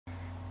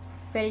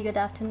Very good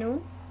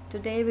afternoon.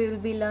 Today we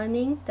will be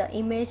learning the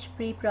image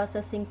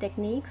pre-processing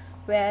techniques,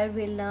 where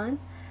we'll learn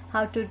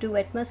how to do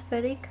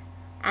atmospheric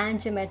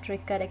and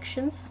geometric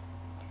corrections.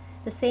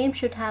 The same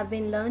should have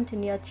been learnt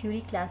in your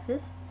theory classes,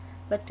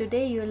 but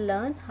today you'll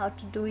learn how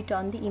to do it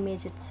on the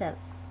image itself.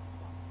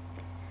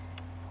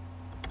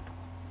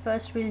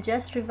 First we'll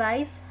just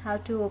revise how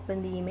to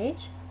open the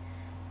image.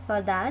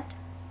 For that,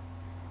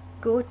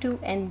 go to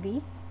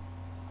NV,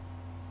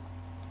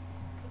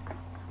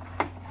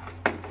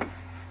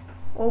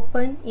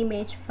 open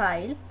image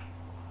file,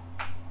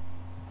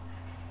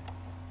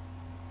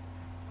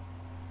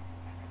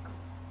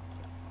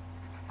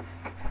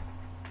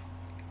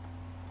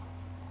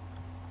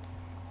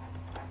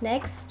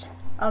 next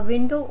a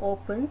window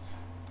opens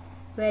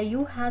where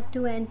you have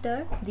to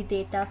enter the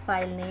data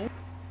file name.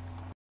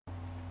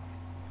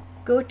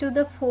 Go to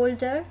the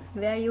folder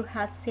where you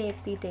have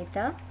saved the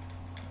data.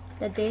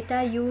 The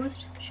data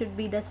used should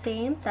be the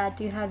same that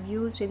you have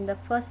used in the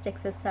first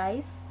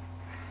exercise.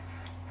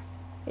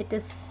 It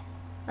is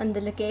on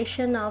the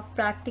location of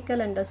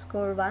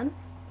practical_1,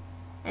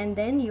 and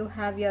then you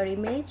have your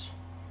image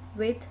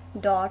with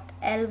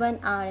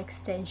 .l1r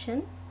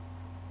extension.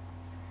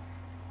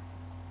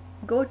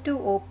 Go to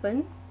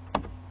open.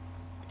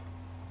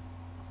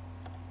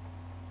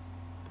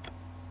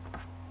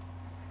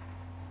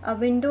 A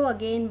window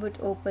again would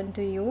open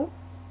to you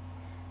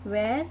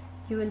where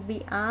you will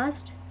be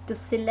asked to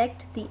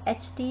select the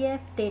HDF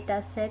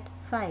dataset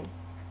file.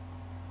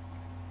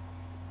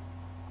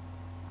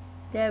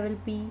 There will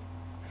be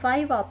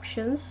 5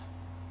 options.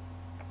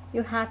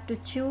 You have to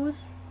choose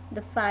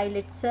the file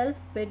itself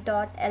with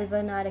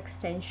 .l1r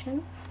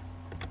extension.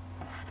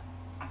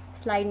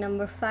 Slide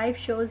number 5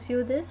 shows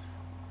you this,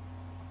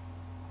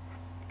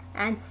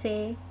 and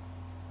say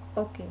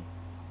OK.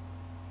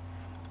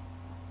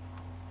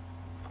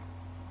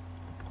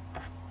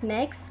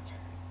 Next,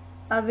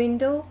 a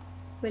window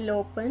will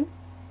open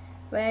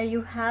where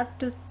you have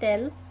to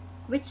tell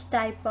which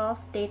type of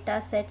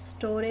dataset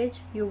storage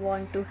you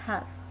want to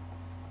have: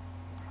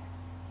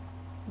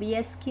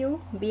 BSQ,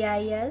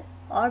 BIL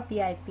or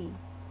BIP.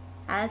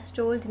 As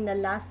told in the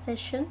last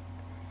session,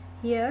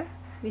 here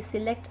we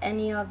select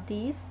any of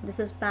these. This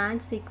is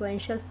band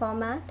sequential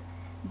format,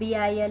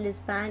 BIL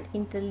is band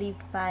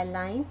interleaved by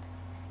line,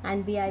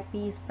 and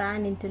BIP is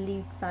band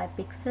interleaved by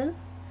pixel.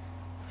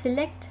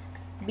 Select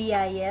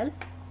BIL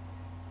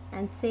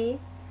and say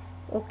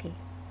OK.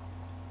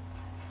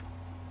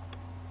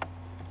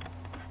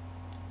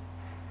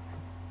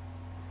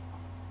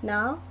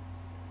 Now,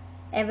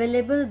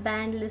 available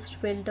band list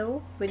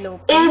window will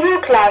open. Every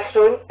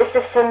classroom is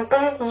a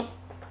simple.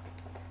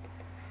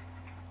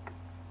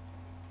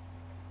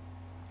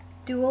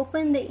 To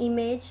open the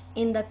image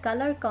in the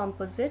color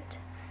composite,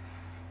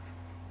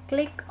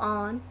 click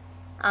on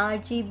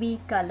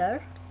RGB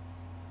color.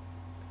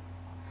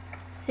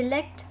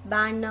 Select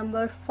band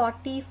number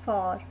 40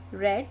 for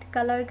red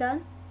color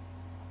gun,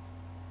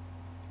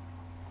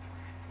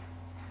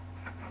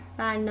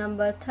 band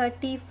number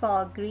 30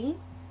 for green,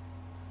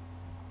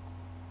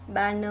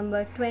 band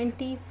number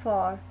 20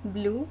 for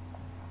blue,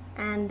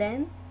 and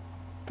then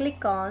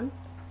click on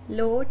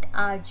load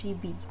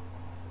RGB.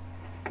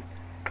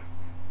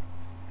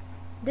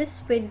 This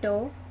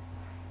window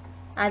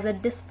as a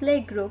display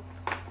group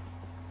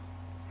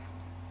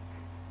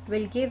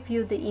will give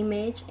you the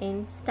image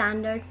in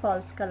standard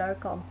false color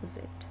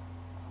composite.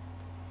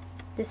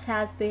 This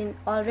has been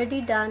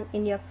already done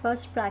in your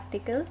first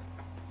practical.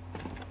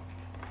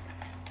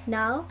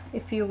 Now,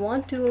 if you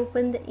want to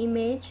open the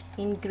image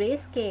in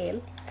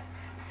grayscale,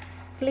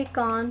 click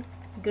on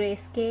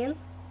grayscale.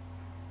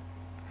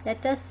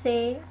 Let us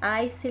say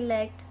I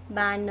select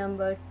band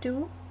number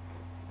 2,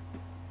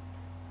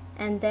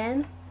 and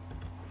then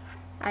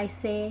I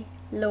say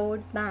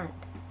load band.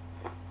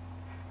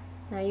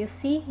 Now you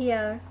see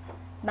here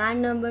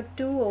band number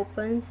 2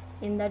 opens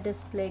in the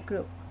display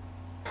group.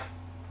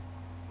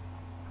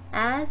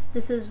 As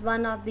this is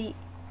one of the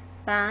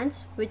bands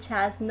which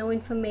has no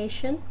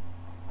information,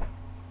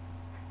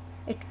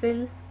 it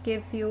will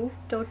give you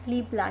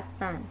totally black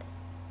band.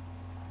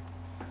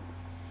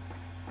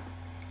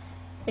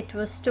 It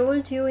was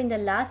told you in the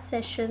last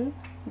session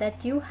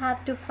that you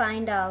have to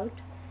find out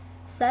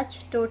such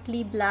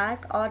totally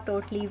black or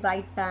totally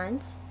white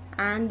bands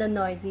and the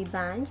noisy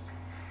bands,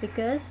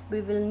 because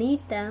we will need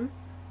them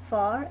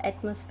for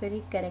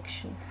atmospheric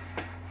correction.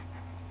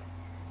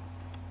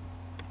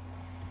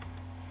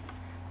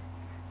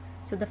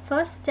 So the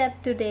first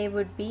step today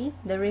would be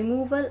the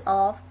removal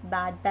of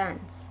bad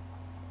bands.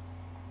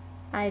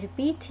 I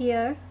repeat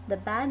here, the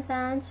bad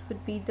bands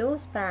would be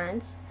those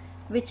bands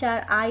which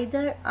are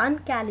either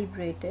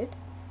uncalibrated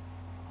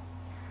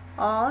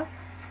or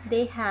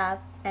they have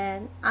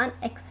an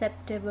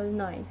unacceptable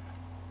noise.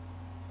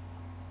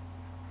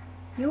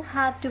 You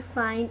have to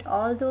find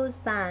all those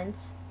bands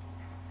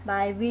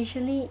by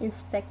visually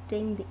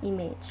inspecting the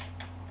image.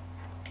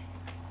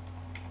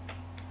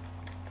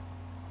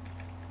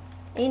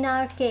 In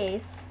our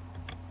case,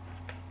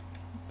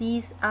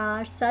 these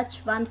are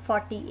such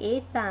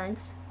 148 bands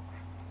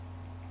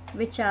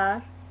which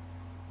are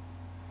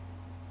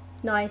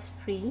noise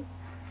free.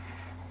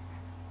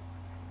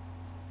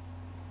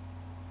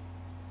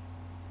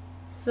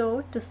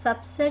 So to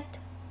subset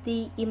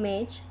the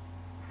image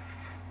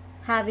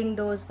having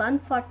those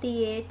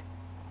 148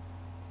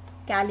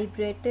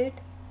 calibrated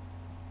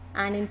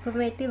and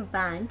informative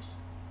bands,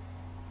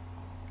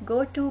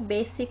 go to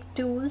Basic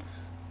Tools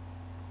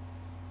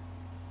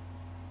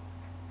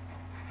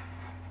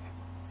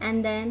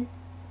and then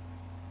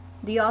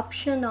the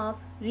option of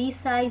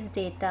Resize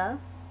Data,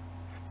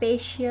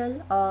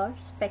 Spatial or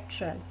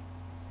Spectral.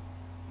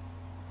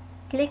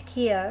 Click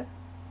here.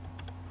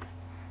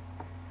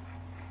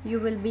 You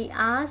will be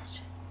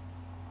asked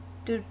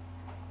to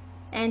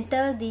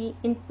enter the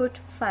input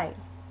file.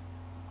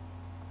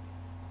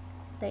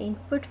 The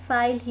input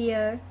file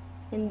here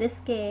in this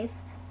case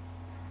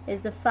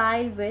is the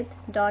file with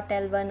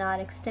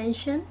 .l1r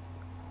extension.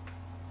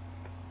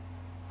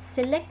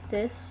 Select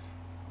this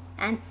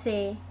and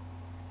say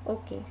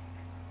OK.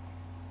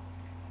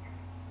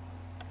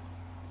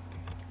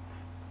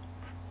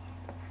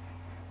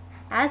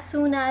 As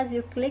soon as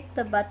you click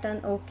the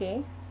button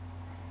OK,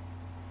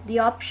 the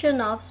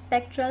option of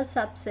spectral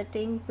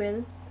subsetting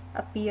will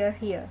appear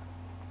here.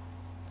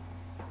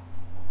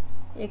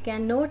 You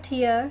can note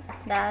here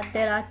that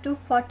there are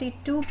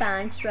 242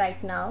 bands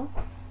right now,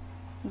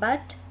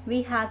 but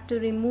we have to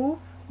remove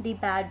the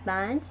bad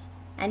bands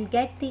and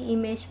get the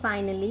image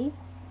finally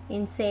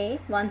in say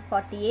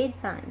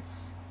 148 bands.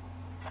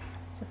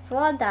 So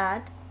for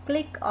that,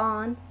 click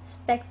on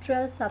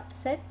Spectral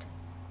Subset.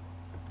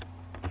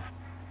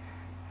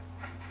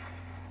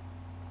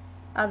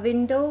 A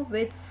window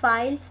with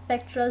File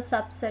Spectral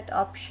Subset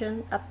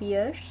option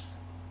appears.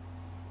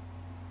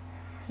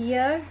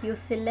 Here you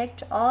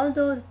select all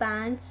those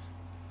bands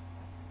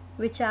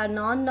which are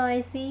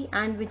non-noisy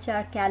and which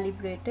are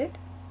calibrated.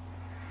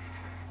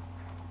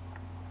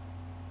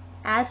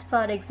 As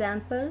for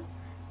example,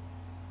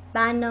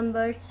 band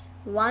numbers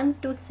 1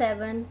 to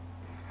 7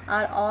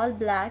 are all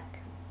black,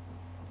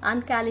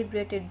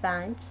 uncalibrated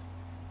bands.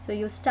 So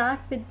you start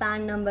with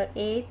band number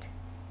 8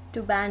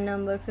 to band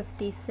number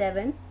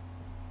 57.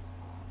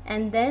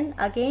 And then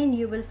again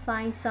you will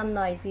find some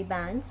noisy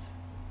bands.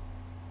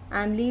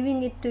 I am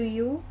leaving it to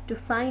you to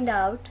find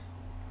out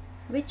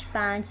which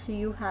bands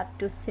you have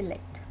to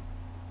select.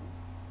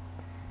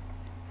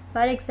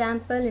 For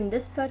example, in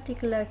this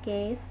particular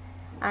case,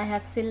 I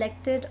have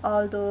selected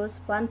all those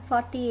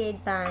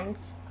 148 bands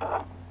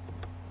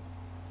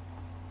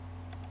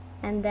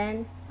and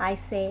then I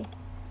say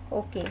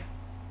OK.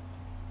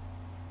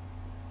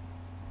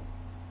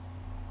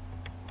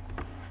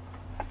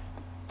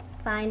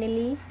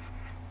 Finally,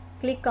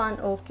 click on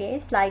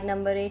OK. Slide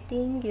number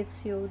 18 gives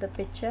you the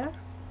picture.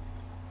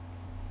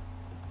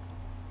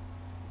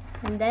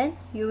 And then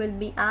you will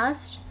be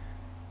asked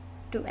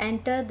to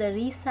enter the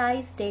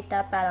resize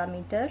data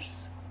parameters.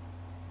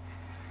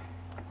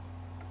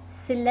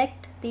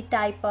 Select the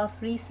type of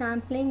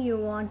resampling you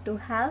want to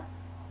have.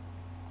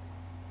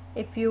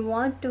 If you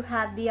want to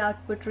have the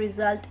output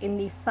result in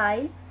the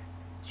file,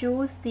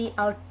 choose the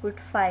output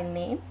file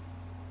name.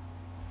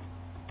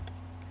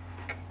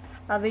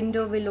 A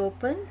window will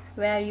open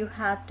where you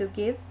have to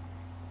give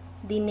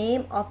the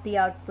name of the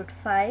output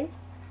file.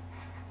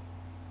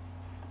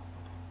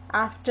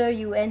 After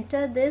you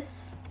enter this,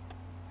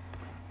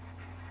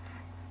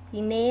 the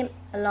name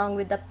along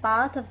with the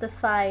path of the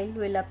file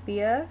will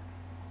appear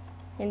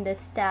in this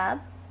tab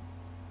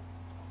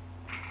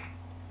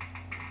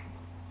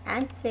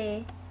and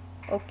say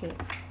OK.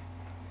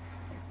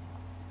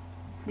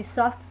 The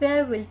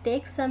software will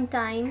take some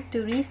time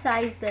to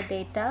resize the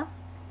data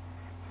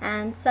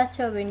and such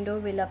a window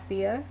will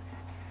appear.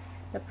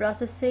 The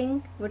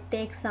processing would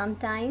take some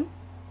time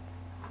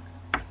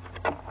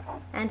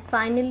and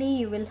finally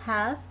you will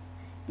have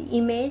the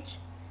image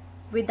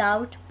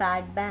without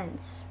bad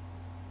bands.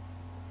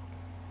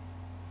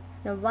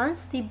 Now once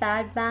the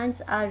bad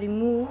bands are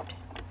removed,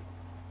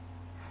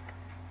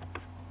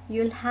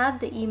 you'll have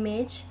the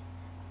image.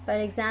 For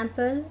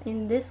example,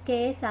 in this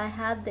case I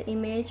have the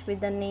image with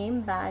the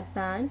name bad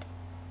band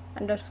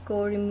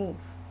underscore remove.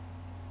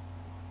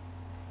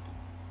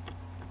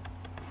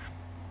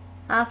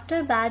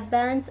 After bad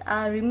bands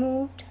are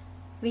removed,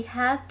 we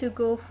have to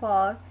go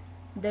for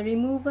the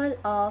removal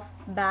of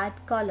bad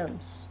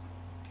columns.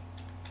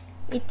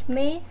 It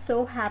may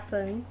so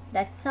happen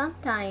that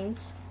sometimes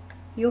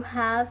you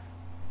have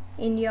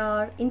in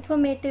your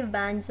informative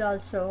bands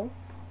also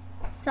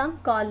some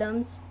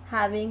columns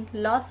having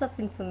loss of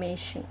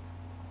information.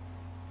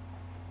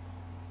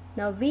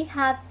 Now we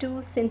have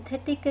to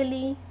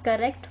synthetically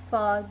correct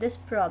for this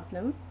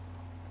problem.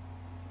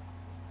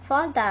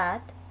 For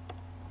that,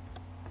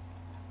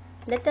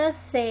 let us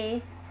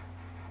say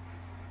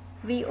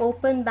we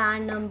open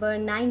band number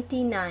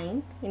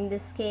 99. In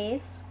this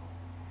case,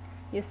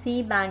 you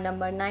see band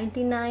number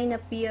 99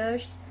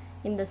 appears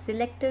in the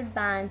selected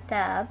band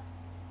tab,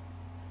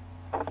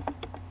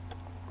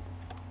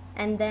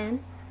 and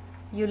then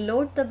you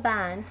load the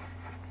band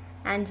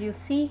and you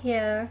see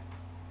here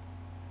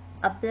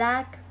a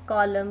black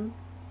column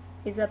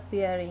is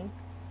appearing.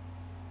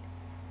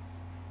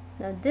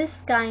 Now this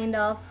kind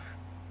of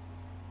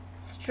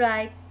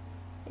stripe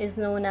is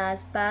known as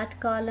bad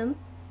column.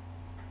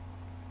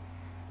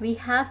 We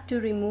have to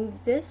remove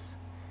this.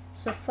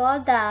 So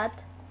for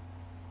that,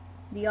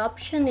 the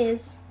option is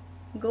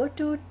go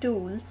to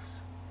Tools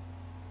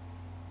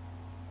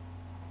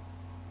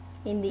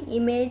in the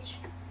Image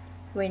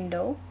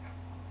window,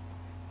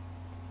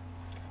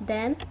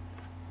 then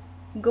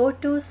go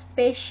to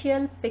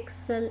Spatial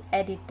Pixel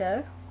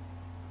Editor.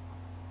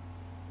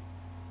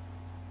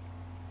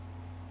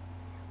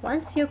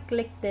 Once you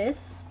click this,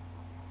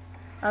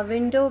 a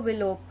window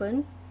will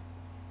open.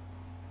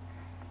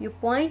 You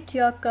point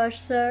your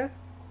cursor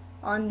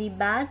on the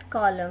bad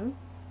column.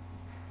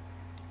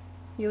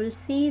 You will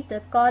see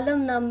the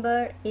column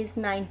number is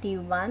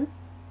 91,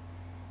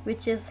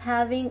 which is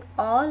having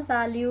all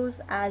values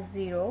as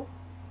 0.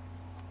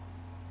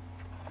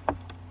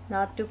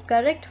 Now to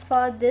correct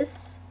for this,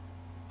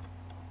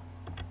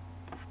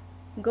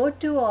 go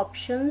to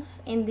Options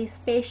in the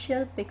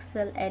Spatial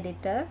Pixel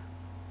Editor.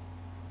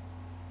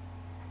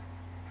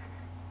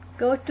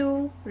 Go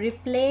to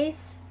Replace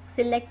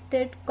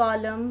Selected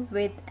Column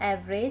with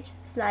Average.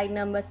 Slide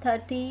number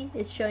 30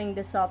 is showing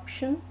this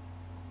option.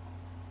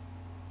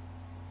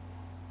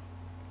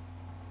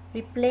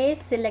 Replace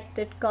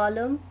selected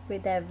column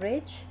with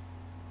average.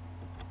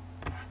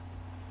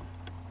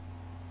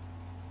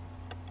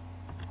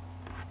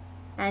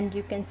 And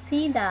you can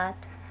see that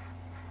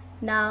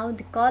now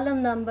the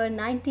column number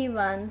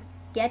 91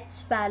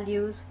 gets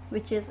values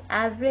which is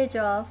average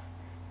of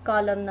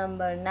column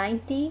number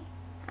 90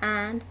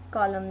 and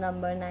column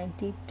number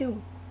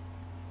 92.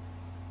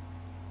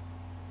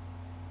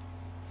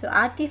 So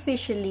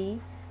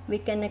artificially we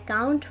can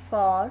account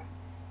for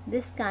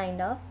this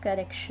kind of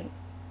correction.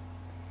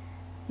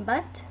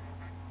 But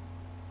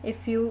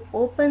if you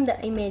open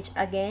the image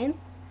again,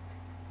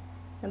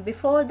 and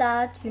before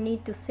that you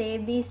need to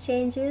save these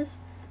changes.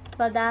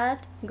 For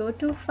that, go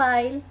to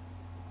File.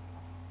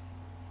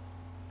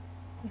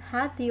 You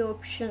have the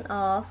option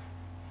of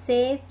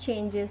Save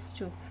Changes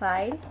to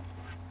File.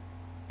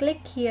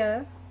 Click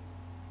here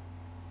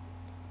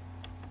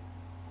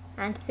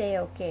and say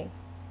OK.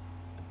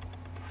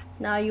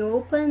 Now you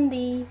open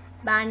the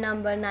band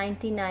number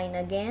 99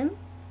 again.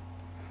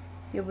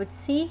 You would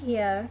see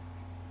here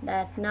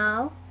that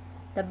now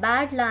the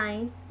bad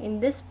line in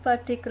this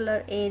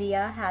particular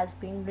area has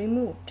been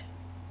removed.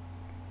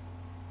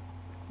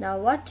 Now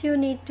what you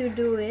need to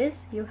do is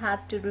you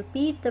have to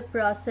repeat the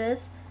process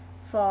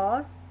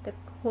for the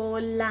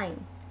whole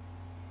line.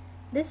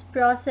 This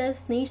process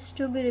needs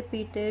to be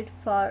repeated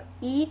for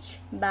each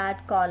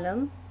bad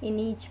column in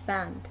each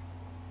band.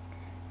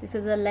 This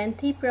is a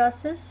lengthy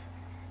process,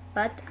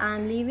 but I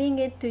am leaving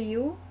it to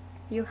you.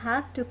 You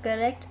have to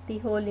correct the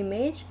whole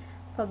image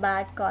for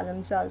bad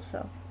columns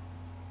also.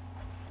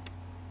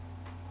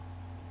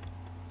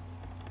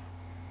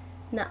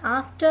 Now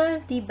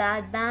after the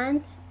bad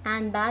bands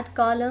and bad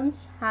columns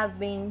have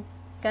been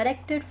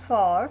corrected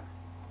for,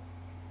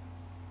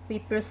 we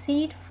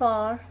proceed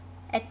for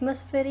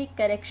atmospheric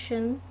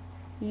correction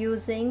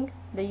using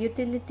the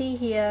utility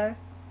here,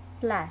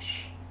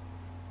 Flash.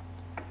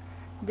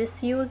 This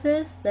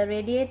uses the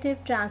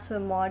radiative transfer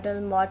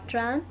model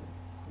Modtran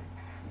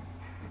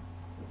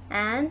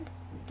and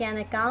can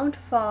account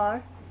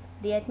for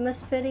the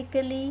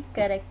atmospherically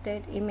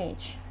corrected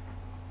image.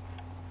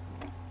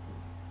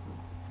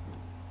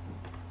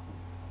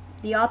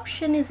 The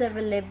option is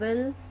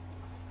available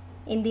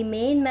in the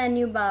main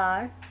menu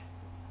bar.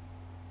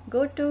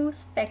 Go to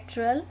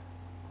Spectral.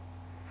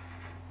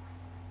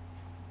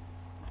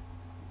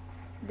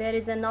 There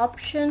is an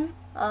option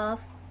of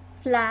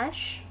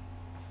Flash.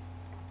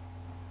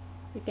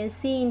 You can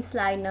see in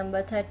slide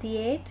number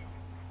 38.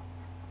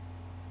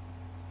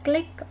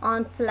 Click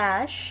on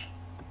Flash.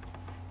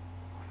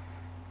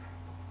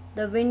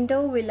 The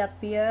window will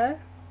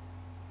appear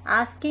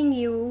asking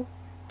you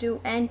to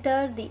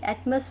enter the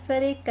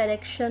atmospheric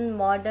correction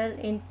model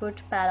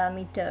input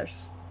parameters.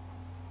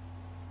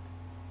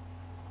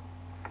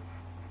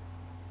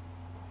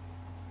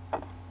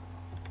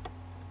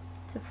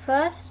 So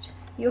first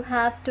you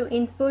have to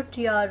input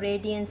your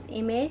radiance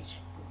image.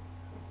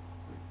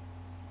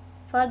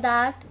 For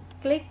that,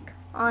 click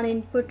on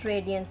Input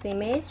Radiance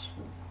Image.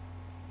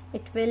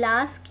 It will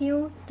ask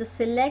you to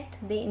select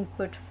the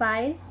input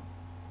file.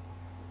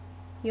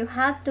 You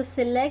have to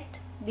select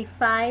the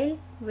file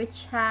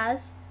which has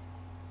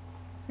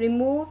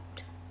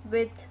removed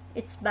with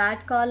its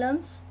bad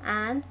columns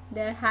and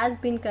there has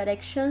been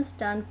corrections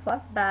done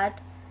for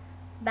bad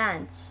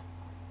bands.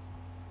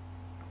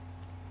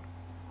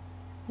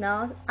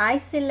 Now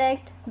I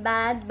select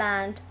bad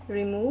band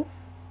remove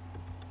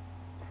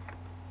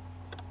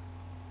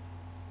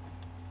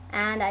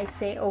and I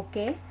say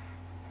OK.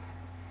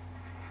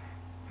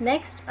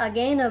 Next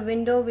again a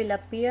window will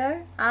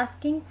appear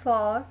asking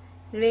for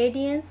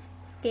radiance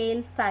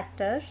scale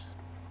factors.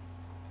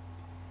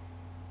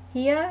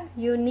 Here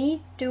you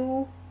need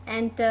to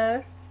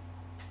enter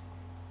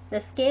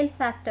the scale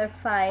factor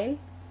file.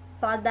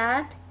 For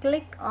that,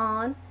 click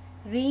on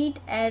Read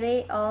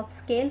Array of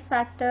Scale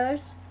Factors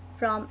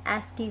from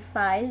ASCII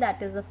file.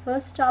 That is the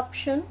first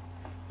option.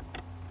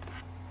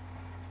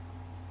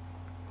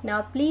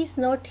 Now please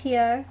note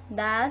here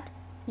that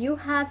you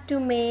have to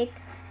make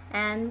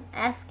an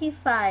ASCII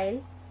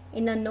file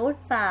in a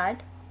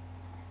notepad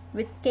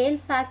with scale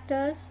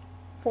factors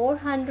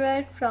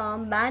 400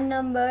 from band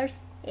numbers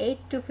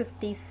 8 to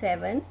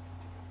 57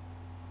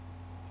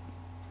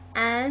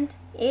 and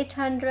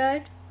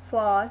 800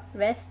 for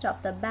rest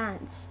of the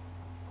bands.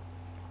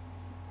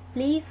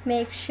 Please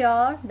make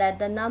sure that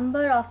the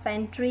number of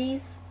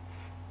entries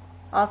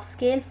of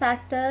scale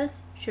factors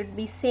should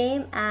be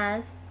same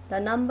as the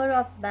number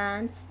of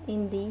bands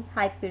in the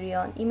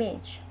Hyperion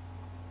image.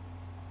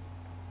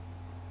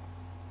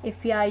 If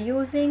you are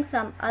using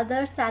some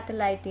other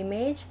satellite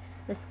image,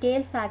 the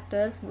scale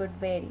factors would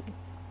vary.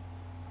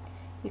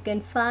 You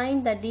can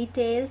find the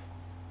details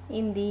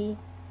in the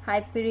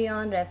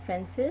Hyperion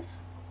references.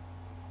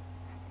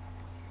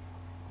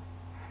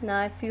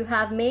 Now if you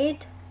have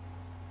made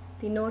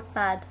the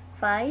notepad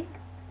file,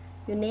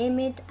 you name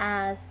it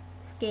as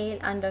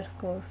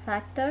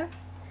scale_factor.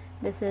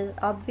 This is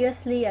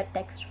obviously a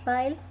text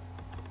file.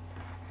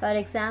 For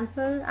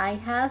example, I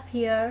have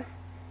here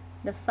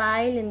the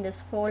file in this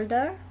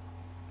folder.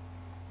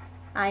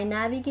 I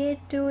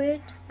navigate to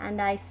it and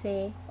I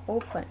say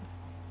open.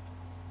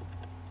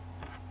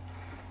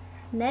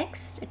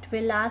 Next, it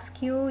will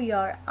ask you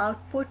your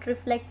output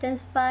reflectance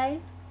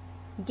file.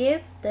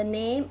 Give the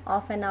name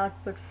of an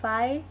output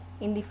file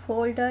in the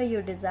folder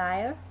you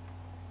desire.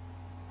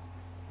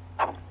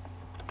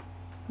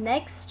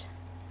 Next,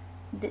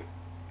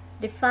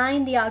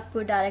 define the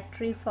output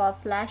directory for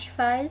flash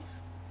files.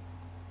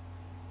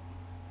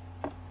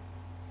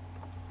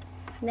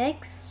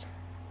 Next,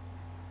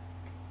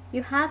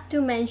 you have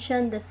to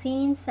mention the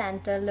scene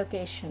center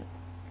location.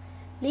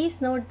 Please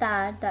note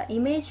that the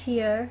image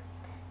here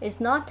is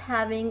not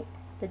having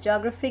the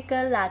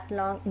geographical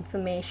lat-long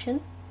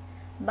information,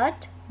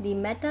 but the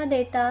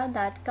metadata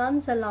that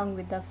comes along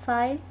with the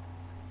file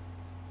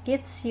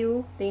gives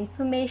you the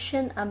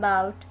information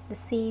about the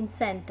scene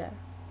center.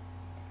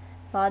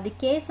 For the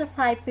case of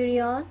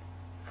Hyperion,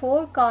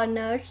 4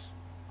 corners,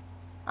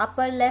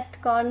 upper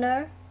left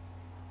corner,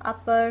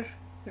 upper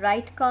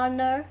right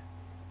corner,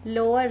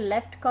 lower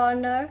left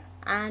corner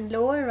and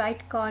lower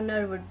right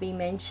corner would be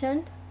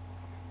mentioned.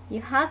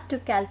 You have to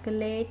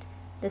calculate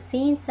the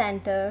scene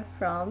center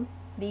from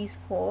these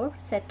 4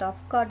 set of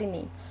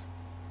coordinates.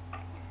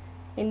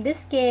 In this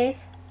case,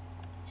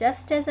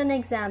 just as an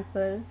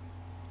example,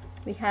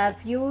 we have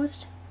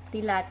used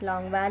the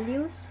lat-long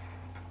values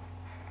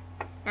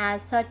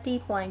as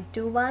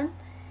 30.21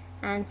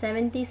 and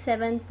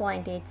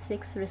 77.86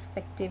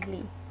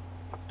 respectively.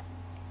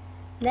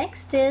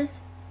 Next is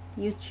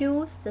you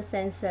choose the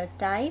sensor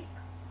type.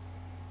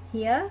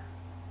 Here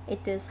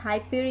it is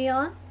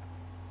Hyperion.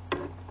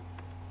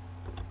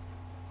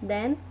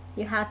 Then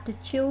you have to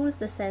choose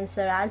the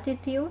sensor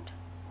altitude.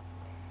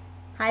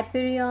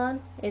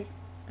 Hyperion is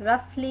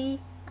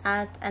roughly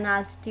at an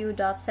altitude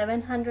of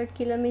 700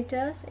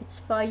 kilometers. It's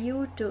for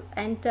you to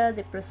enter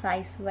the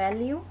precise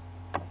value.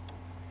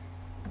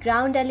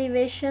 Ground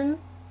elevation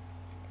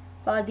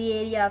for the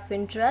area of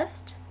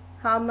interest,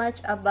 how much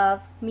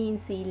above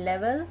mean sea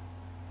level.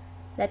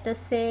 Let us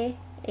say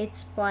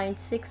it's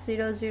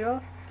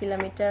 0.600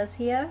 kilometers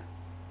here.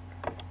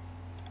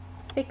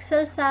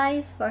 Pixel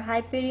size for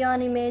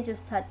Hyperion image is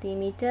 30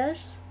 meters.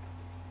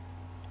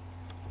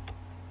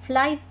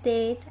 Flight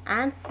date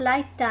and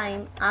flight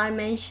time are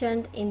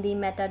mentioned in the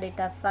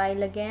metadata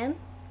file again.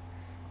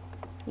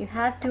 You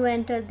have to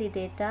enter the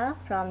data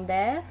from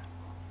there.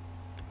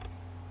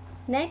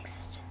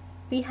 Next,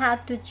 we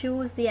have to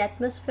choose the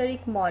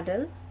atmospheric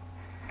model.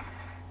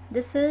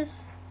 This is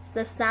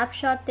the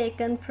snapshot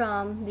taken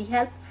from the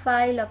help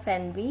file of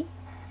ENVI.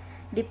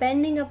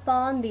 Depending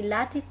upon the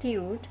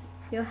latitude,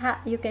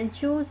 you can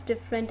choose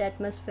different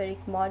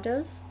atmospheric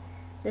models.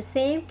 The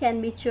same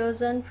can be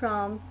chosen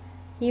from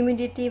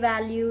humidity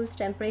values,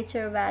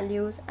 temperature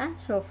values and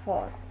so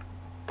forth.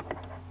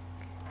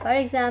 For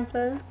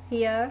example,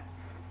 here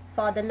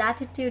for the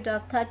latitude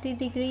of 30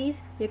 degrees,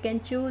 you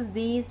can choose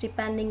these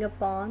depending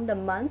upon the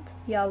month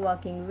you are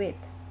working with.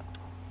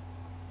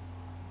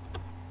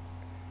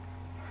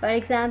 For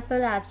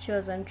example, I have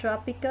chosen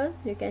tropical.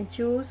 You can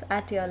choose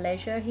at your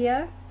leisure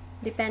here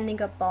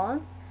depending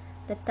upon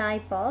the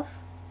type of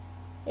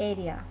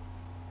area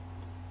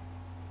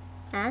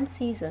and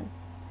season.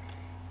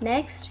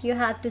 Next, you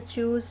have to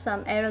choose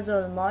some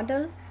aerosol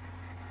model.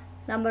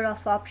 Number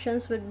of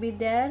options would be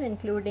there,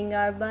 including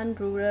urban,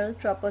 rural,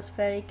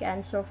 tropospheric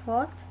and so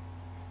forth.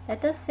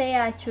 Let us say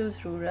I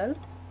choose rural.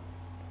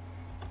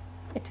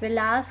 It will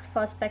ask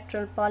for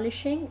spectral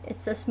polishing.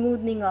 It's a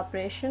smoothing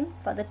operation.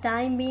 For the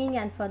time being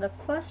and for the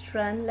first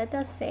run, let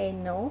us say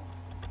no.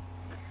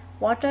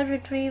 Water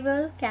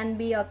retrieval can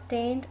be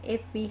obtained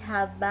if we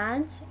have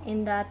bands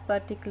in that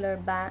particular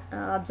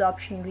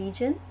absorption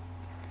region.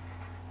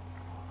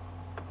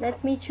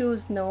 Let me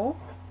choose no,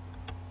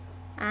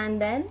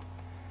 and then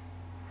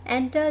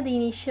enter the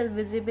initial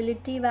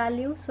visibility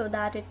value so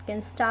that it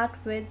can start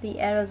with the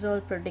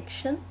aerosol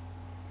prediction.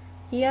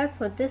 Here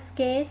for this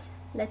case,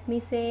 let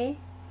me say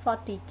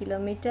 40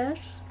 kilometers.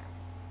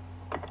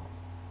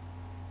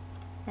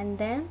 and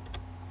then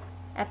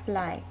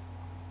apply.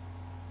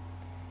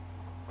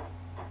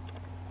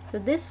 So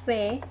this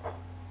way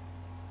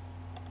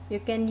you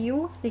can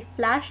use the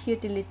flash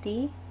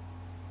utility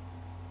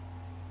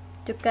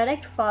to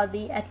correct for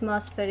the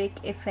atmospheric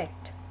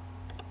effect.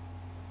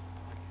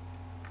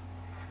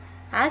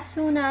 As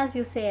soon as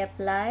you say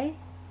apply,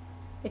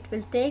 it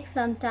will take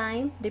some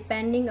time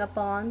depending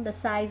upon the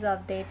size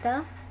of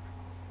data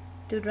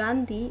to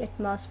run the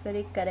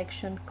atmospheric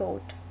correction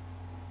code.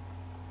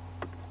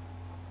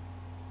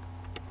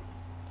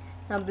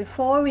 Now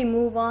before we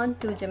move on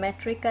to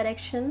geometric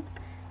correction,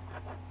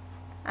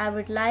 I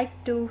would like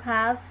to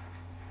have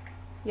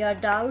your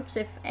doubts,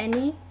 if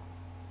any,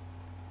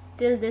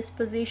 till this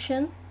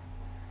position,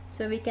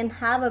 so we can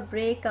have a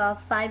break of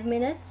 5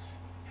 minutes.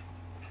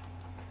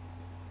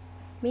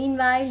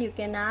 Meanwhile, you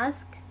can ask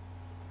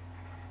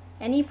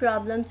any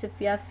problems if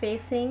you are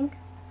facing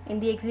in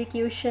the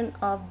execution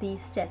of these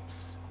steps.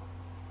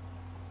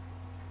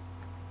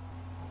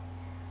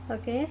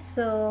 Okay,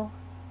 so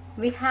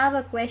we have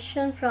a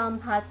question from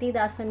Bharati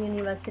Dasan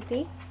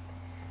University,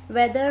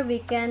 whether we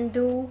can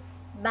do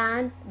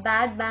bad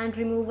band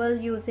removal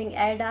using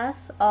ADAS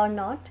or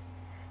not.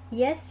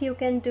 Yes, you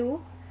can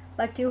do,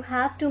 but you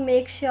have to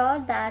make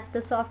sure that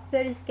the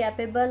software is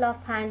capable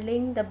of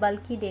handling the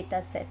bulky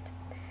data set.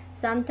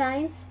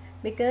 Sometimes,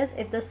 because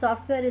if the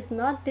software is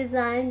not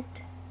designed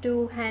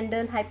to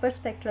handle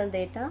hyperspectral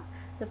data,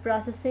 the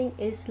processing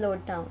is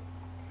slowed down.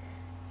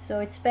 So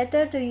it's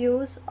better to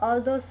use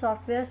all those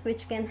softwares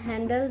which can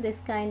handle this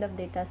kind of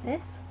data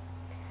sets.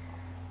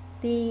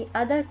 The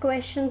other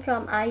question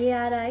from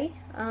IARI,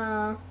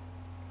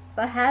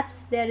 perhaps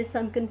there is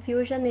some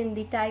confusion in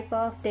the type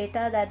of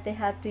data that they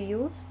have to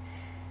use.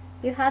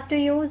 You have to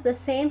use the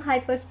same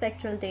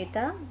hyperspectral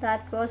data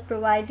that was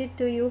provided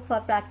to you for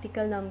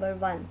practical number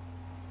 1.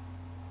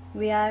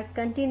 We are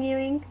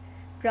continuing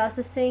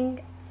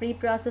processing,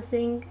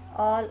 pre-processing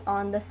all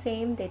on the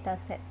same data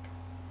set.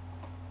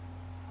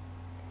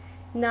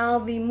 Now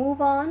we move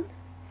on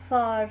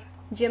for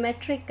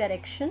geometric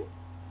correction.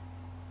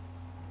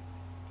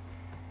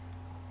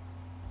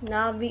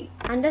 Now we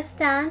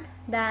understand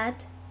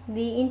that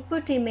the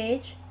input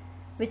image,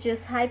 which is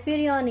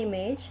Hyperion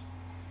image,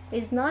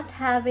 is not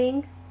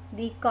having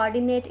the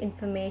coordinate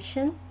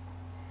information.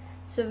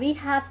 So we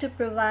have to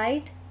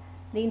provide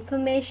the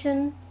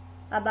information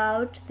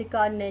about the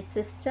coordinate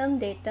system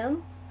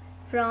datum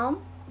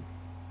from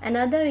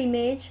another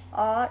image,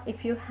 or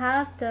if you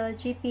have the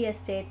GPS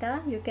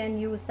data, you can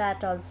use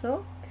that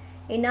also.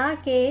 In our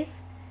case,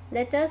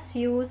 let us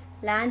use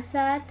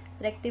Landsat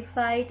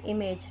rectified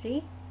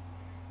imagery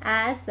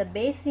as the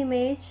base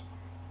image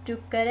to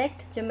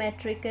correct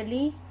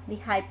geometrically the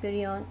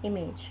Hyperion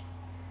image.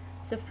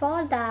 So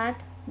for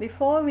that,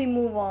 before we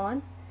move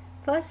on,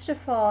 first of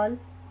all,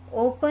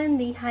 open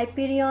the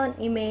Hyperion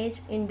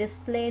image in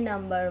display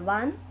number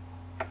 1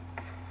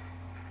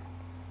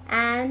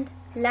 and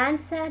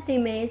Landsat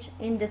image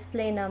in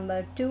display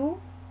number 2.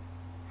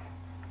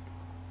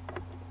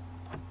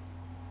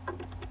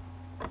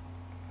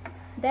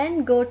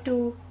 Then go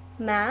to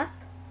Map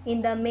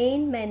in the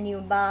main menu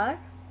bar.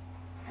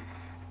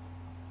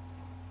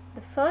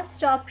 The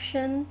first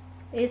option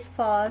is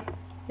for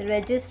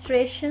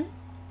registration.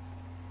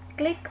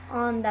 Click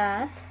on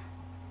that.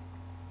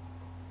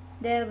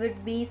 There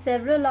would be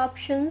several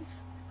options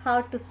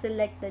how to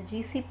select the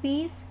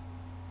GCPs.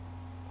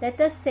 Let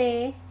us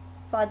say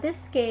for this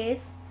case,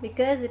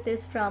 because it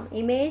is from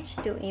image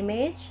to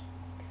image,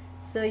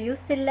 so you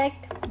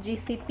select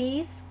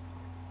GCPs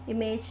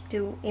image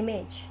to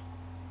image.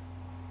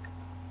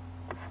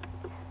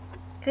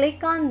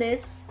 Click on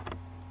this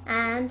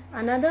and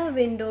another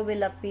window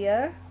will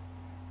appear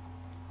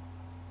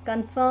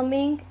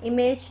confirming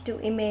image to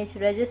image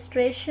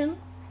registration.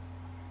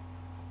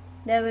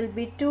 There will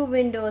be 2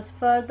 windows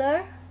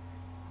further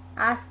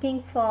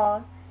asking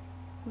for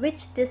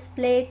which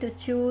display to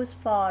choose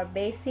for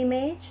base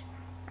image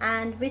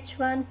and which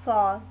one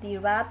for the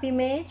wrap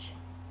image.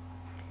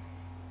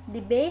 The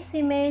base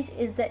image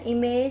is the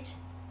image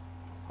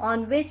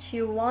on which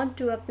you want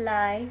to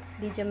apply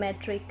the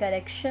geometric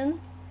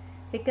correction,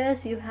 because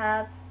you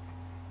have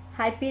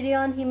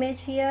Hyperion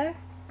image here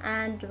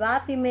and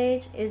wrap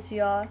image is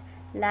your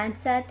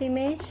Landsat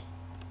image.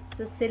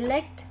 So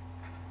select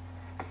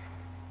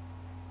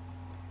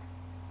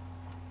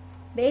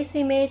base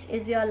image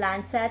is your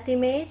Landsat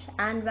image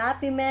and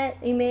wrap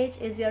image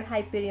is your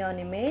Hyperion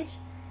image.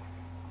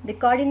 The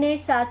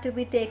coordinates are to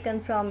be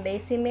taken from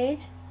base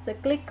image. So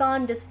click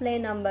on display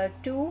number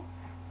 2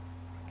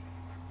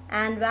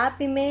 and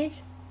wrap image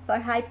for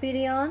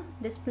Hyperion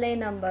display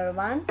number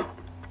 1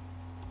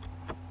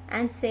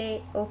 and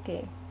say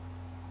OK.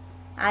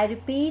 I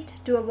repeat,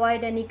 to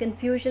avoid any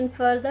confusion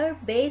further,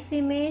 base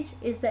image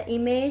is the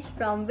image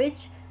from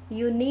which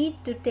you need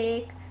to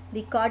take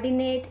the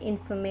coordinate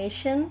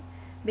information,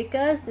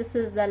 because this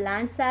is the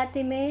Landsat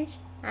image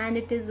and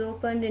it is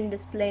opened in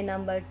display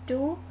number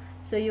 2.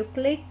 So you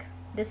click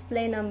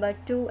display number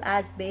 2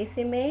 as base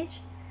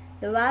image.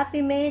 The wrap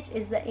image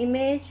is the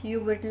image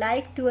you would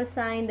like to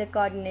assign the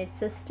coordinate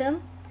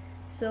system.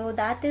 So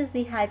that is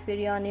the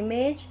Hyperion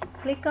image.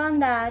 Click on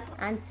that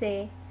and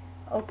say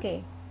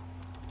OK.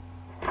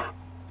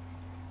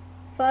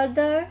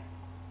 Further,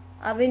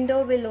 a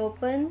window will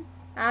open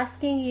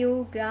asking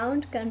you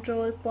ground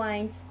control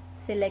points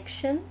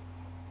selection.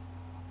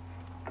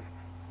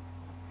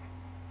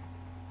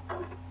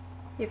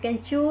 You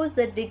can choose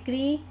the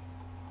degree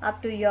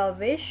up to your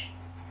wish.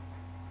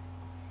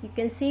 You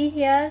can see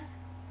here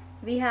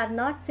we have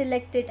not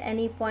selected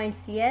any points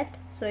yet,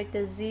 so it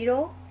is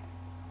 0.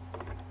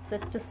 So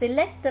to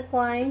select the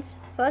points,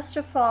 first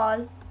of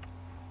all,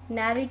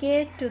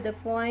 navigate to the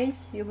points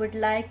you would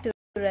like to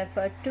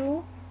refer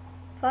to.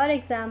 For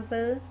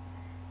example,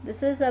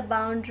 this is a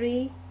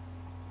boundary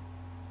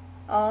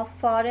of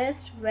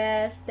forest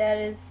where there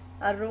is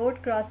a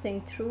road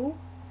crossing through.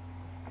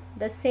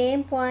 The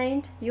same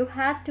point you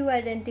have to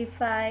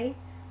identify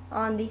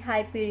on the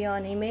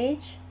Hyperion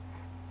image.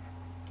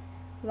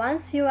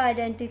 Once you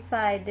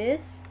identify this,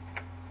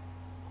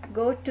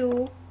 go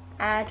to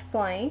Add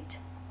Point.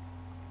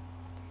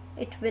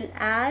 It will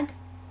add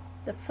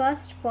the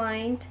first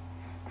point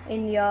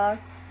in your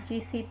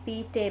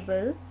GCP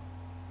table.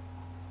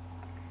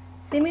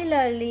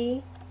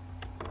 Similarly,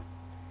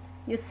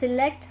 you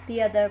select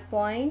the other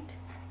point.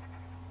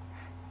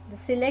 The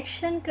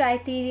selection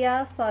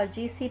criteria for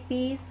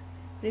GCPs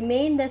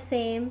remain the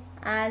same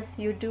as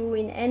you do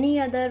in any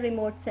other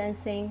remote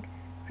sensing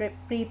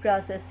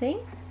pre-processing.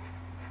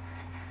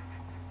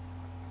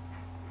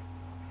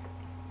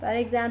 For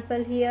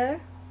example,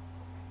 here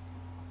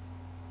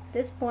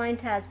this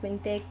point has been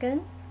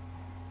taken.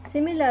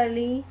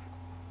 Similarly,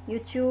 you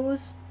choose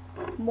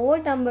more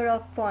number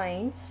of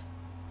points.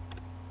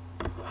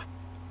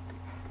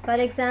 For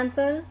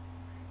example,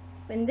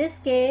 in this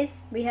case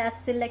we have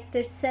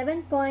selected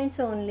 7 points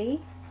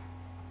only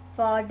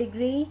for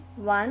degree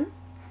 1,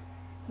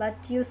 but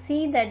you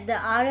see that the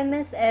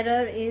RMS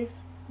error is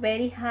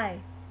very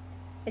high.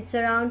 It's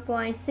around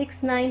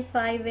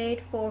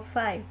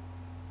 0.695845.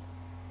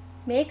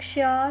 Make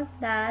sure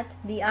that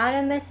the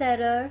RMS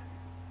error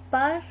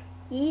per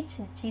each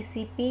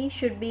GCP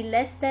should be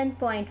less than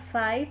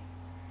 0.5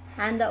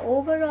 and the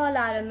overall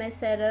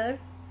RMS error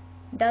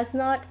does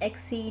not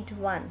exceed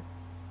 1.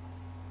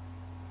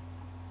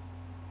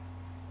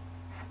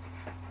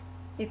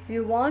 If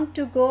you want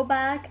to go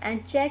back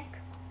and check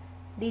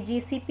the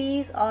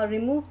GCPs or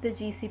remove the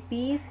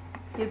GCPs,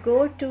 you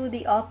go to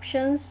the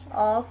options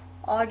of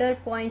order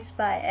points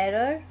by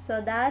error,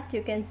 so that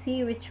you can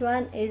see which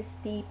one is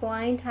the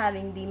point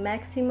having the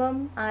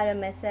maximum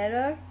RMS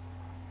error.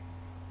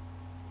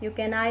 You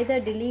can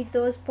either delete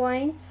those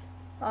points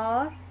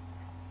or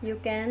you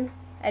can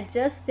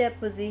adjust their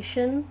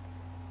position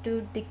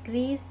to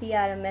decrease the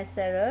RMS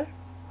error.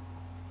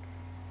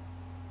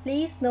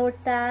 Please note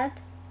that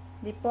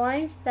the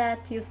points that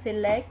you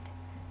select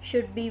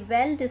should be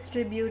well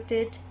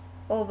distributed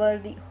over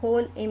the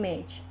whole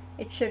image.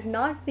 It should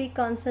not be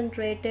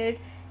concentrated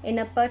in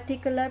a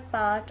particular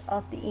part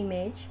of the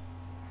image.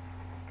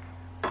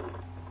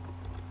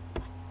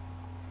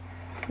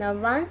 Now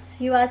once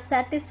you are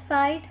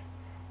satisfied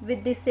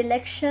with the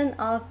selection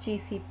of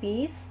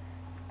GCPs,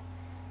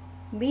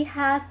 we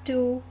have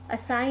to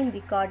assign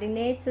the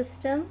coordinate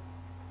system.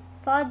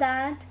 For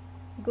that,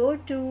 go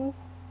to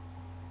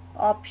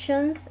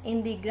Options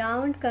in the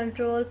Ground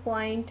Control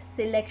Point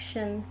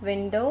Selection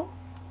window.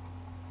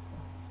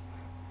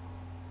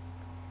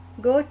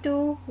 Go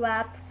to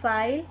WAP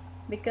file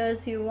because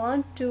you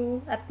want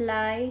to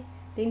apply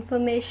the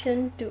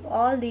information to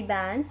all the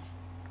bands.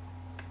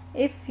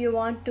 If you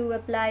want to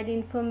apply the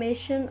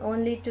information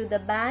only to the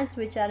bands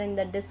which are in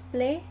the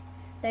display,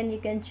 then you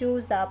can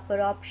choose the upper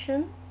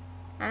option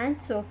and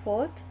so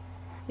forth.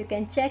 You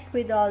can check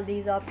with all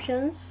these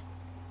options.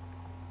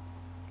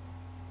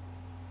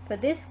 For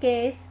this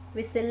case,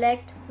 we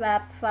select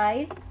WAP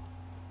file.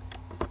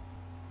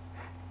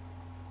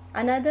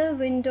 Another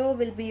window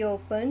will be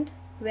opened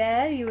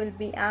where you will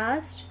be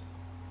asked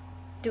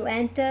to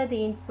enter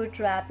the input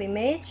WAP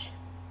image.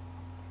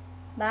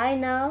 By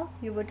now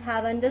you would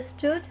have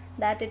understood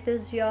that it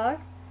is your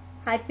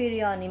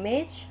Hyperion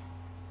image,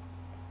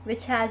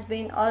 which has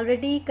been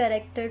already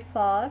corrected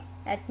for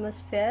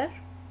atmosphere.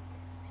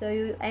 So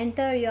you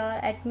enter your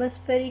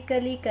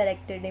atmospherically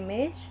corrected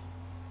image.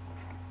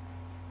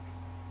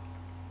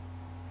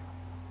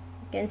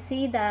 You can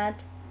see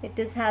that it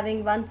is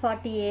having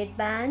 148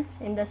 bands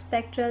in the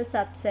spectral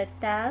subset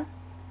tab.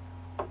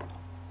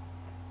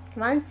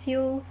 Once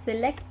you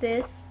select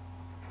this,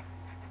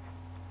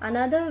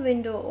 another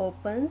window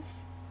opens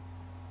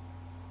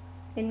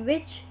in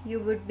which you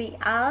would be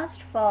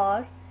asked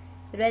for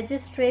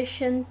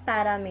registration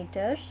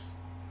parameters.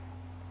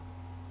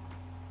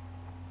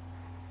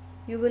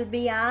 You will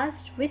be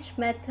asked which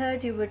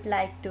method you would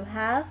like to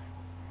have.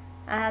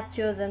 I have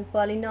chosen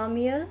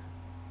polynomial.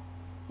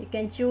 You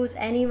can choose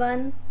any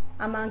one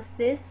amongst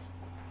this.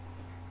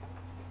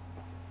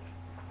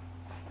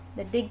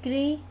 The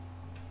degree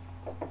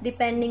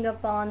depending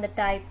upon the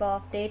type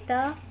of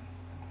data.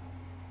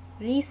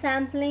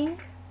 Resampling,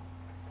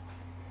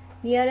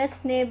 nearest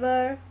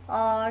neighbor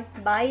or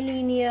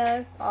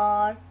bilinear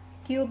or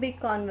cubic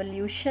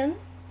convolution.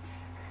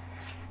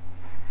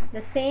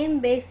 The same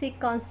basic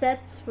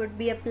concepts would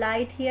be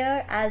applied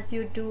here as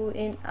you do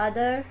in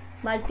other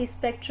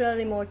multispectral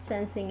remote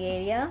sensing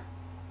area.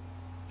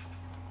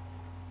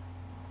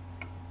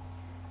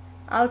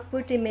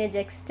 Output image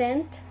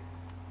extent,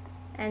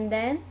 and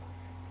then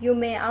you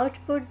may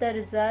output the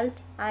result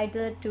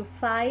either to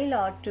file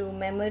or to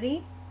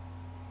memory.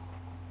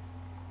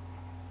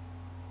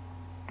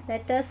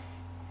 Let us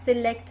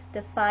select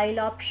the file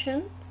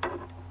option.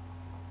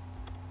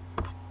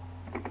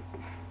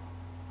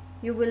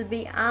 You will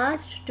be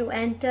asked to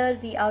enter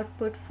the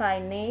output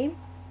file name.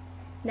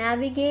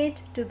 Navigate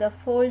to the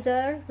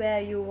folder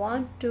where you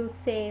want to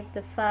save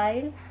the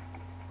file.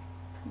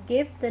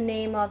 Give the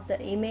name of the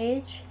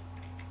image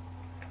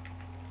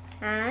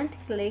and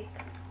click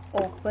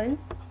open.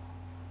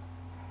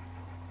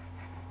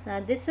 Now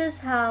this is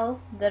how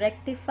the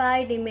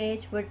rectified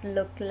image would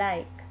look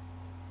like.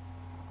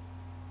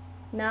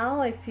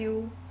 Now if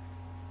you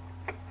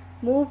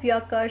move your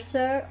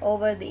cursor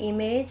over the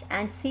image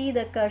and see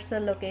the cursor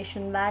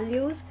location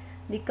values,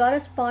 the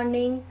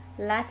corresponding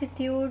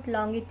latitude,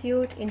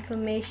 longitude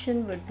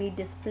information would be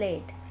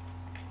displayed.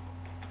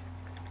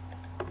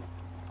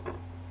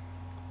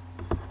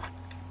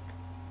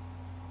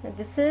 Now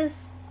this is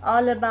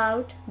all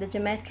about the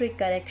geometric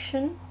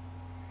correction.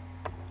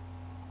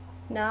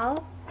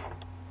 Now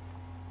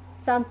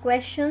some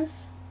questions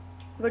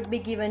would be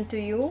given to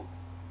you.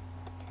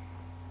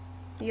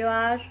 You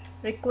are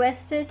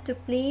requested to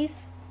please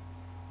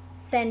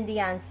send the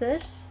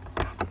answers.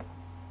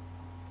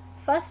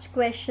 First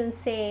question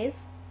says,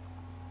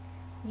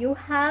 you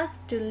have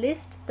to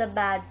list the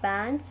bad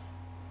bands.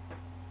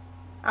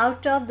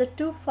 Out of the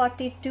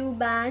 242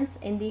 bands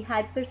in the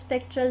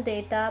hyperspectral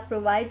data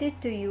provided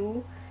to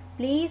you,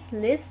 please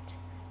list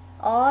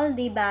all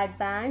the bad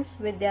bands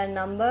with their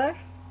number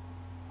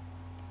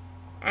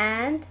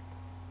and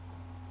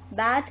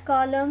bad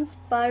columns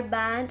per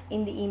band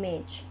in the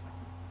image.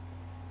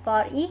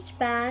 For each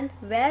band,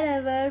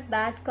 wherever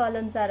bad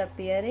columns are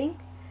appearing,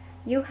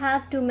 you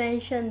have to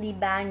mention the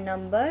band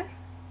number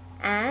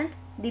and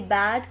the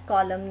bad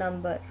column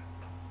number.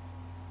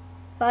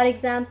 For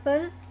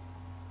example,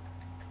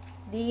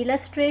 the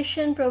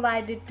illustration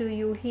provided to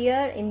you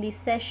here in the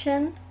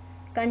session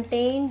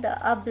contained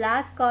a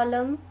black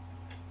column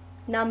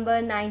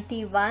number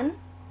 91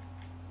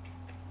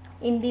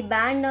 in the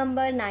band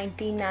number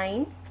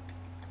 99.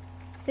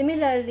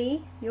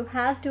 Similarly, you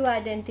have to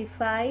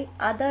identify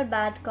other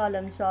bad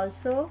columns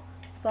also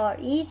for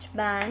each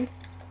band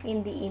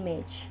in the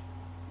image.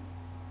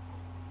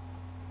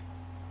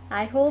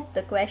 I hope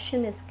the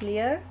question is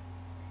clear.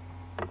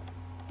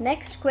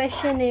 Next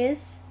question is,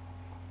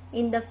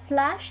 in the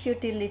Flash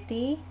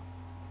utility,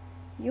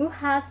 you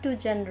have to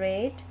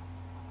generate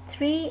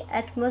 3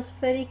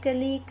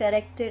 atmospherically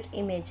corrected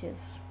images.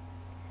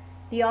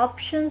 The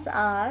options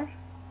are,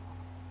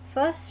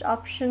 first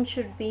option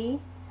should be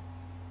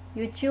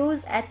you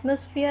choose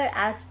atmosphere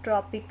as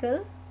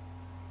tropical,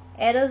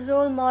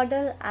 aerosol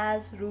model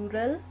as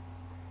rural,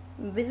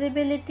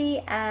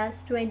 visibility as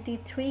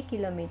 23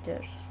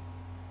 kilometers.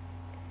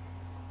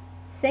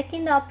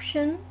 Second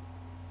option,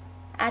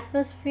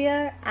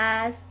 atmosphere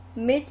as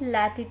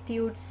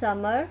mid-latitude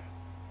summer,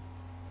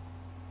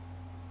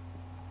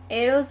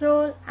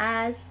 aerosol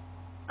as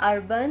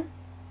urban,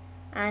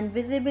 and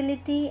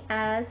visibility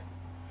as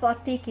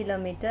 40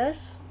 kilometers.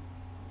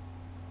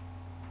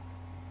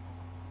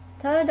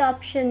 Third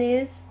option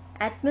is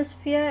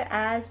atmosphere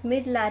as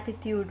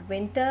mid-latitude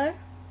winter,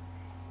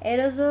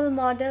 aerosol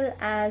model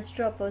as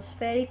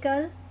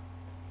tropospherical,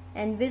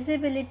 and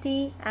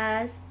visibility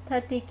as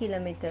 30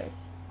 kilometers.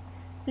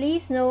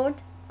 Please note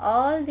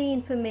all the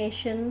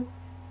information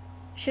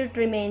should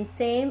remain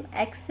same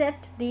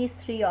except these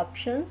 3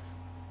 options.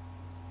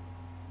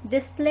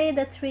 Display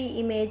the 3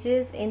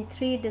 images in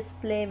 3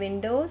 display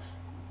windows.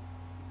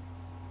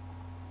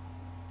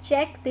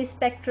 Check the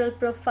spectral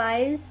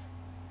profiles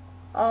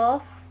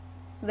of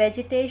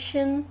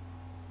vegetation,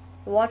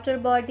 water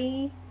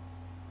body,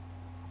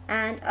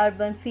 and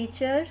urban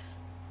features,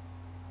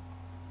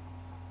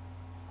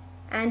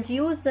 and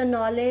use the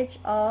knowledge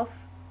of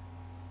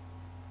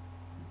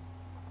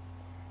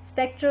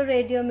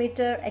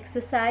spectroradiometer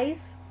exercise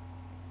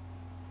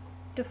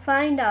to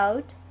find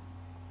out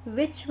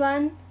which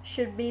one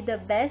should be the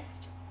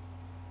best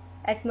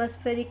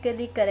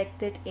atmospherically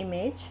corrected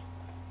image.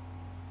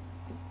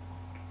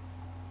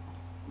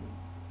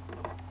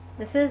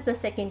 This is the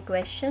second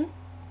question.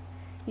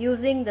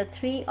 Using the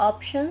 3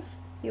 options,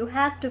 you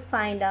have to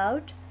find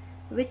out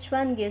which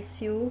one gives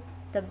you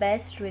the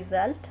best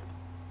result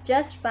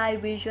just by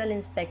visual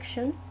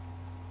inspection.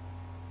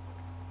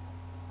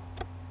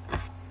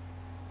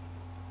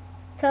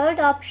 Third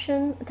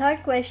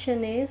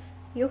question is,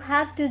 you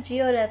have to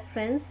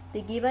georeference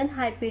the given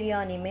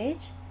Hyperion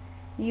image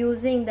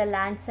using the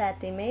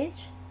Landsat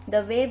image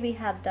the way we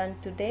have done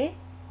today,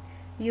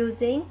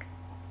 using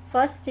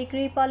first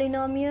degree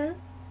polynomial,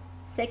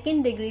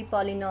 second degree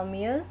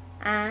polynomial,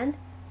 and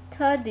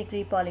third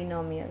degree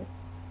polynomial.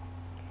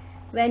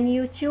 When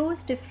you choose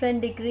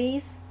different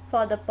degrees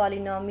for the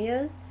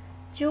polynomial,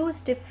 choose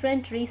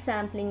different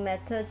resampling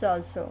methods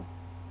also.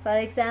 For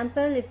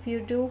example, if you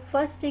do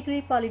first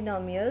degree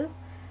polynomial,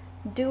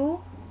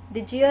 do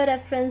the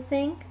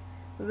georeferencing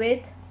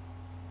with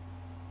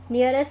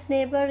nearest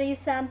neighbor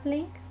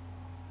resampling,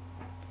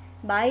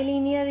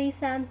 bilinear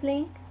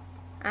resampling,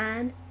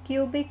 and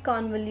cubic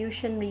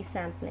convolution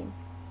resampling.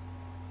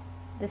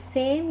 The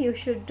same you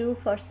should do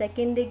for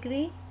second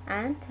degree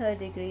and third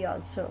degree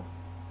also.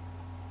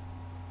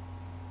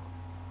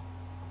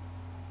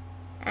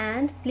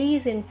 And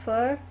please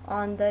infer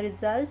on the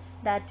results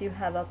that you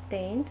have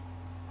obtained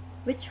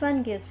which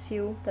one gives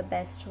you the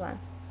best one.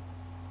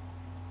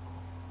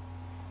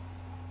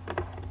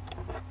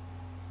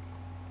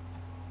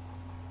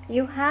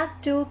 You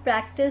have to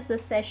practice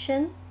the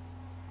session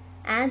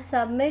and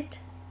submit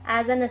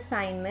as an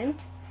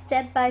assignment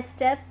step by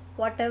step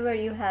whatever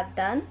you have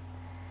done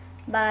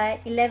by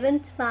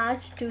 11th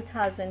March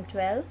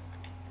 2012.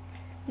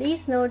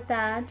 Please note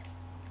that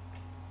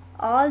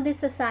all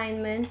this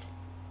assignment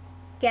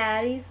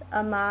carries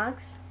a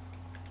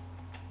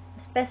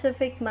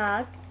specific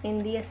mark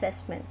in the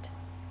assessment.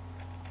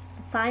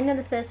 The final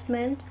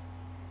assessment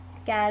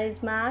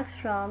carries marks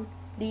from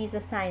these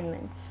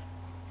assignments.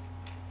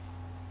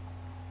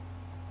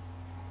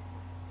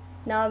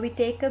 Now we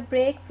take a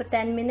break for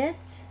 10 minutes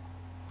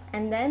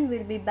and then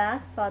we'll be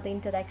back for the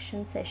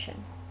interaction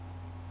session.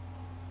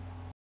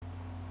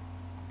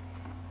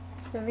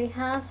 So we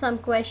have some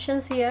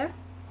questions here.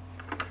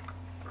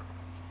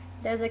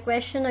 There's a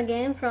question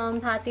again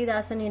from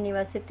Bharatidasan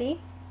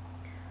University,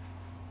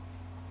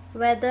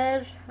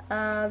 whether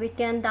we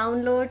can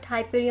download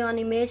Hyperion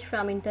image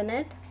from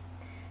internet.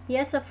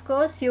 Yes, of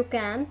course you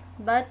can,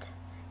 but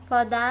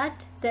for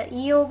that the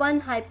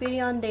EO1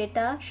 Hyperion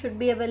data should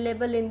be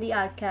available in the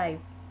archive,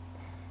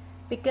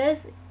 because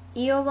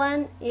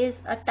EO1 is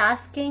a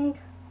tasking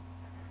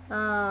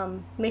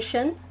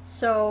mission,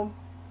 so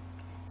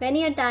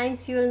many a times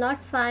you will not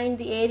find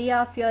the area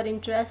of your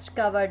interest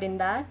covered in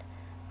that.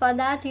 For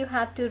that you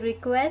have to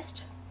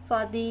request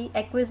for the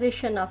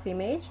acquisition of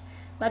image,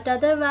 but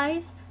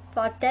otherwise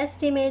for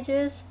test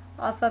images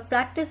or for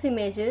practice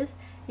images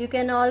you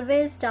can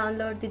always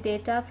download the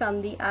data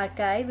from the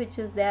archive which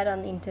is there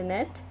on the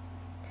internet.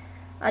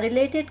 A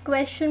related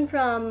question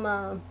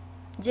from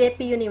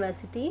JP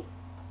University: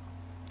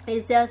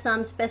 is there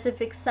some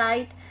specific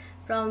site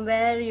from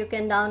where you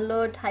can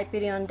download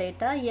Hyperion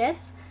data? Yes,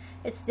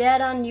 it's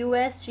there on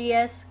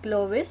USGS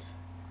GLOVIS,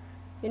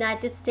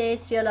 United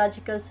States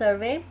Geological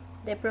Survey.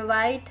 They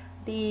provide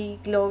the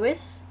GLOVIS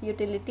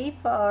utility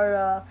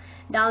for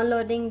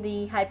downloading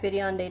the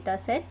Hyperion data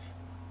sets,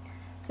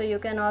 so you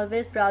can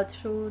always browse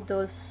through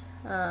those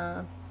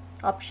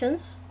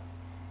options.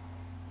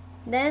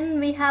 Then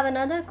we have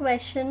another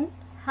question: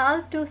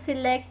 how to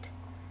select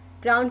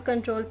ground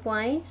control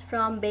points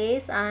from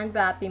base and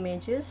wrap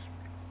images.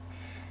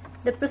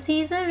 The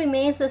procedure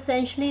remains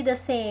essentially the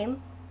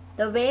same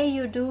the way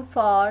you do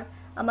for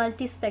a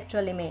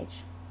multispectral image.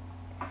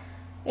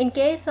 In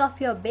case of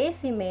your base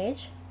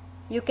image,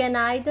 you can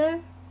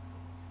either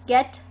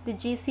get the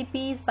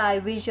GCPs by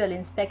visual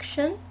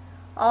inspection,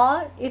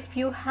 or if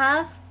you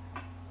have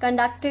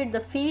conducted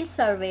the field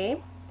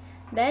survey,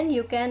 then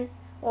you can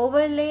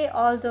overlay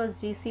all those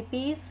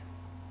GCPs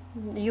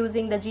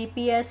using the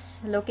GPS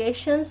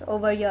locations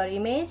over your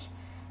image,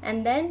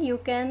 and then you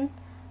can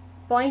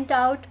point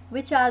out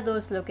which are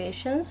those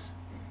locations.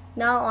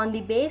 Now on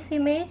the base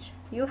image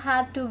you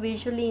have to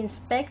visually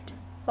inspect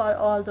for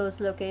all those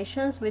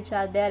locations which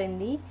are there in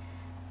the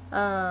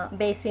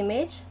base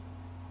image.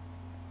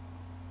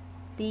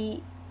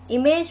 The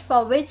image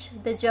for which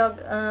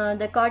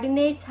the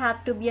coordinates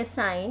have to be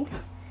assigned,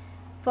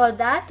 for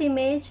that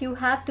image you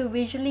have to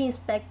visually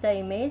inspect the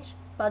image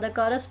for the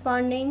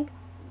corresponding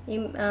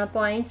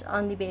points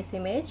on the base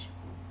image.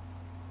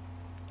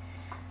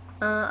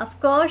 Of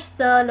course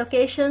the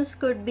locations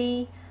could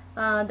be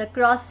the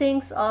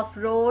crossings of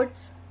roads,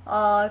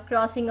 or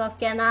crossing of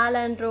canal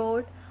and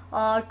road,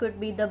 or could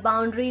be the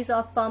boundaries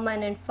of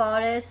permanent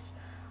forests,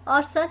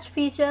 or such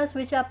features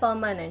which are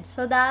permanent,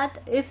 so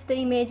that if the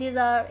images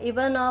are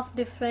even of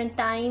different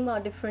time or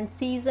different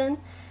season,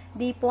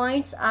 the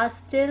points are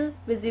still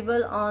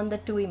visible on the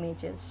two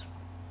images.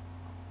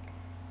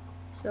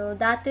 So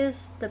that is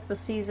the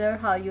procedure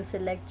how you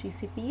select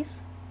GCPs.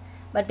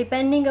 But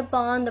depending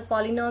upon the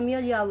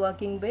polynomial you are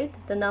working with,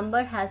 the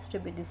number has to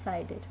be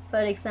decided. For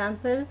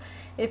example,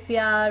 if you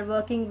are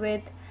working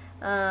with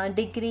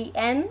degree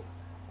n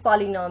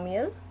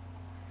polynomial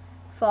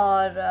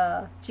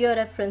for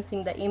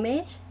georeferencing the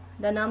image,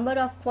 the number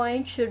of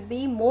points should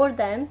be more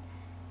than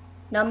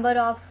number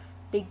of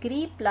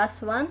degree plus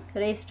 1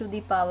 raised to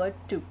the power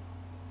 2.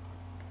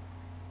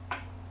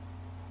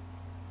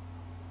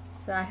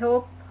 So I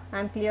hope I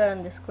am clear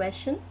on this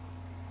question.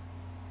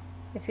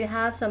 If you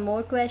have some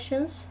more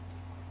questions,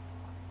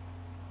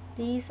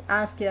 please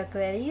ask your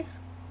queries.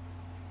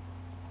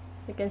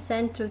 You can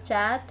send through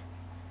chat.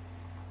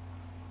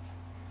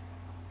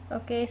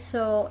 Okay,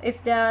 so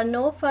if there are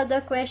no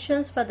further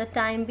questions for the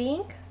time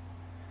being,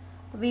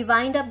 we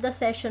wind up the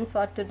session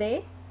for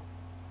today.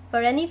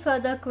 For any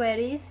further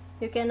queries,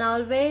 you can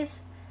always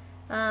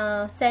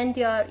send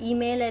your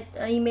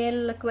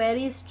email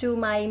queries to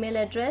my email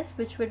address,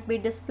 which would be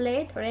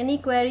displayed. For any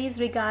queries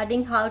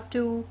regarding how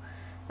to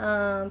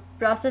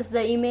process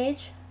the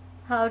image,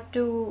 how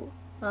to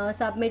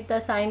submit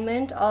the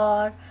assignment,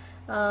 or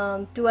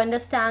to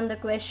understand the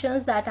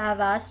questions that I have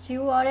asked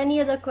you, or any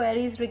other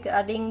queries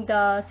regarding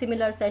the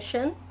similar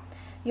session,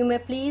 you may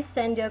please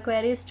send your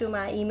queries to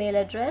my email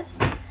address.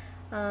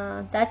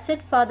 That's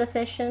it for the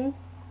session.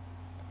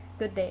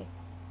 Good day.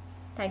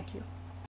 Thank you.